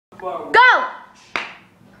Go!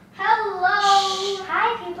 Hello!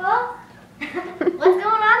 Hi, people! What's going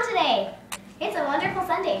on today? It's a wonderful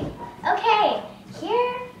Sunday. Okay,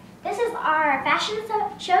 this is our fashion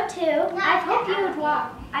show 2. I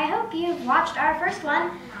hope you've watched our first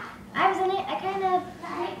one. I was in it, it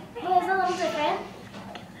was a little different.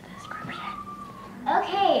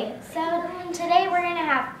 Okay, so today we're going to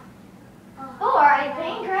have 4, I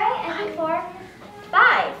think, right? I think 4.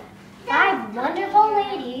 5. 5 wonderful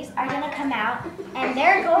ladies are going to come out, and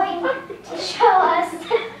they're going to show us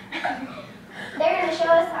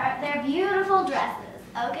their beautiful dresses,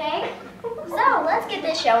 okay? So let's get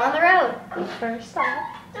this show on the road. First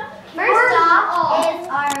off is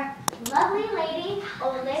our lovely lady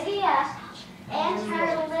Olivia and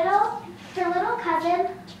her little cousin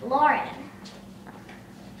Lauren.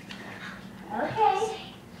 Okay,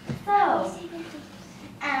 so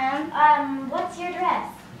what's your dress?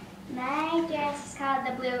 My dress is called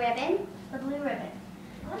the Blue Ribbon. The blue ribbon.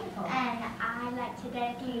 Wonderful. And I like to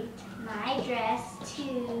dedicate my dress to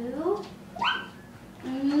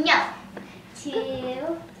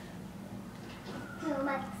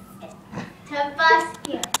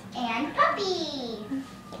Busket and Puppy.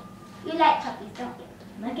 You like puppies, don't you?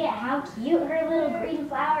 Look at how cute her little green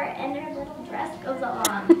flower and her little dress goes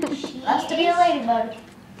along. She loves to be a ladybug.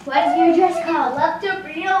 What is your dress called? Love to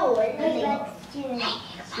be a ladybug.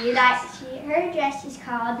 Her dress is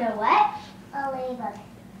called the what? A ladybug.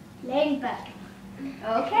 Ladybug.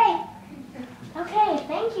 Okay. Okay,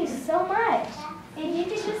 thank you so much. And you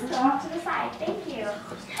can just go off to the side. Thank you.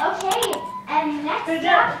 Okay, and next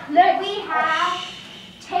up we have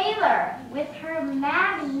Taylor with her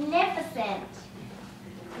magnificent,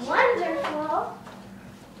 wonderful.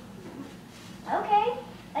 Okay,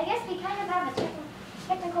 I guess we kind of have a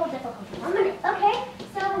technical difficulty. Okay,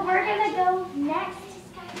 so we're going to go next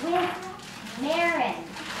with Marin.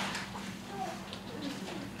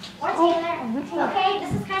 Or Taylor. Okay,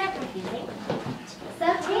 this is kind of confusing. So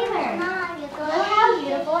Taylor, look how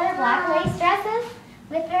beautiful her black lace dress is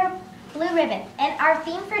with her blue ribbon. And our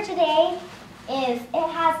theme for today is it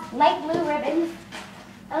has light blue ribbons.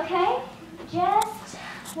 Okay, just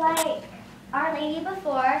like Our Lady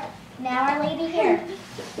before, now Our Lady here.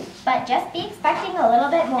 But just be expecting a little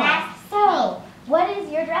bit more. So, what is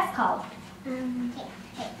your dress called?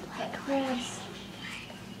 Black lace.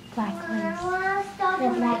 Black lace. The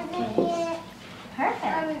black lace.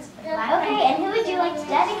 Perfect. Okay, and who would you like to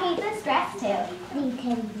dedicate this dress to? Me,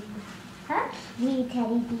 Teddy B. Huh? Me,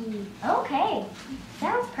 Teddy B. Okay,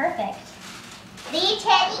 sounds perfect. The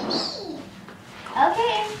Teddy B.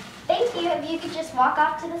 Okay, thank you. If you could just walk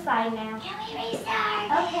off to the side now. Can we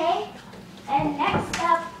restart? Okay, and next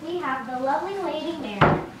up we have the lovely Lady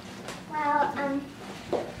Mary. Well,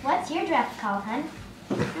 What's your dress called, hun?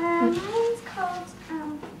 mine's called,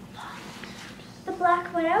 the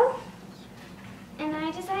Black Widow. And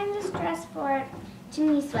I designed this dress for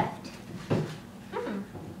Jimmy Swift.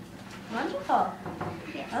 Wonderful.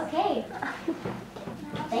 Yes. Okay.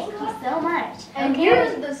 Thank you so much. And Okay.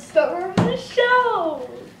 here's the star of the show.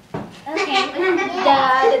 Okay.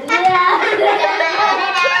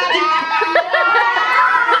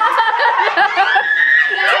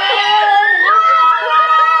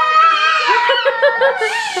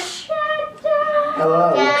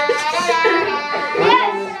 Hello. Yes,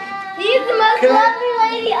 he's the most lovely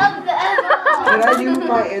lady of the ever. Can I do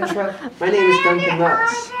my intro? My name is Duncan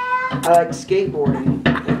Nuts. I like skateboarding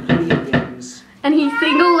and video games. And he's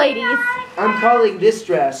single ladies. I'm calling this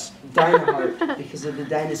dress Dinoheart because of the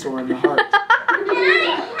dinosaur in the heart.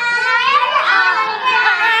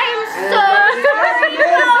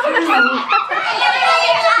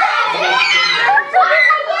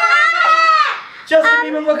 Justin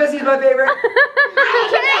Bieber because he's my favorite.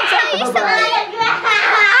 Can I tell you something?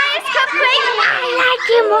 Ice Cupcake, I like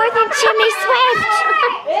you more than Jimmy Swift.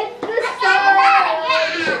 It's the star.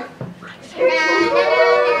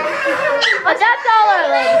 But that's all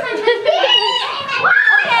our ladies.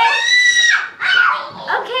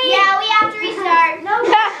 Okay. Yeah, we have to restart. No.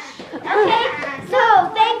 Okay. So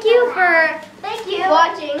thank you for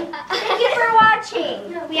watching. Thank you for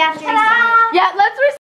watching. We have to restart. Yeah, let's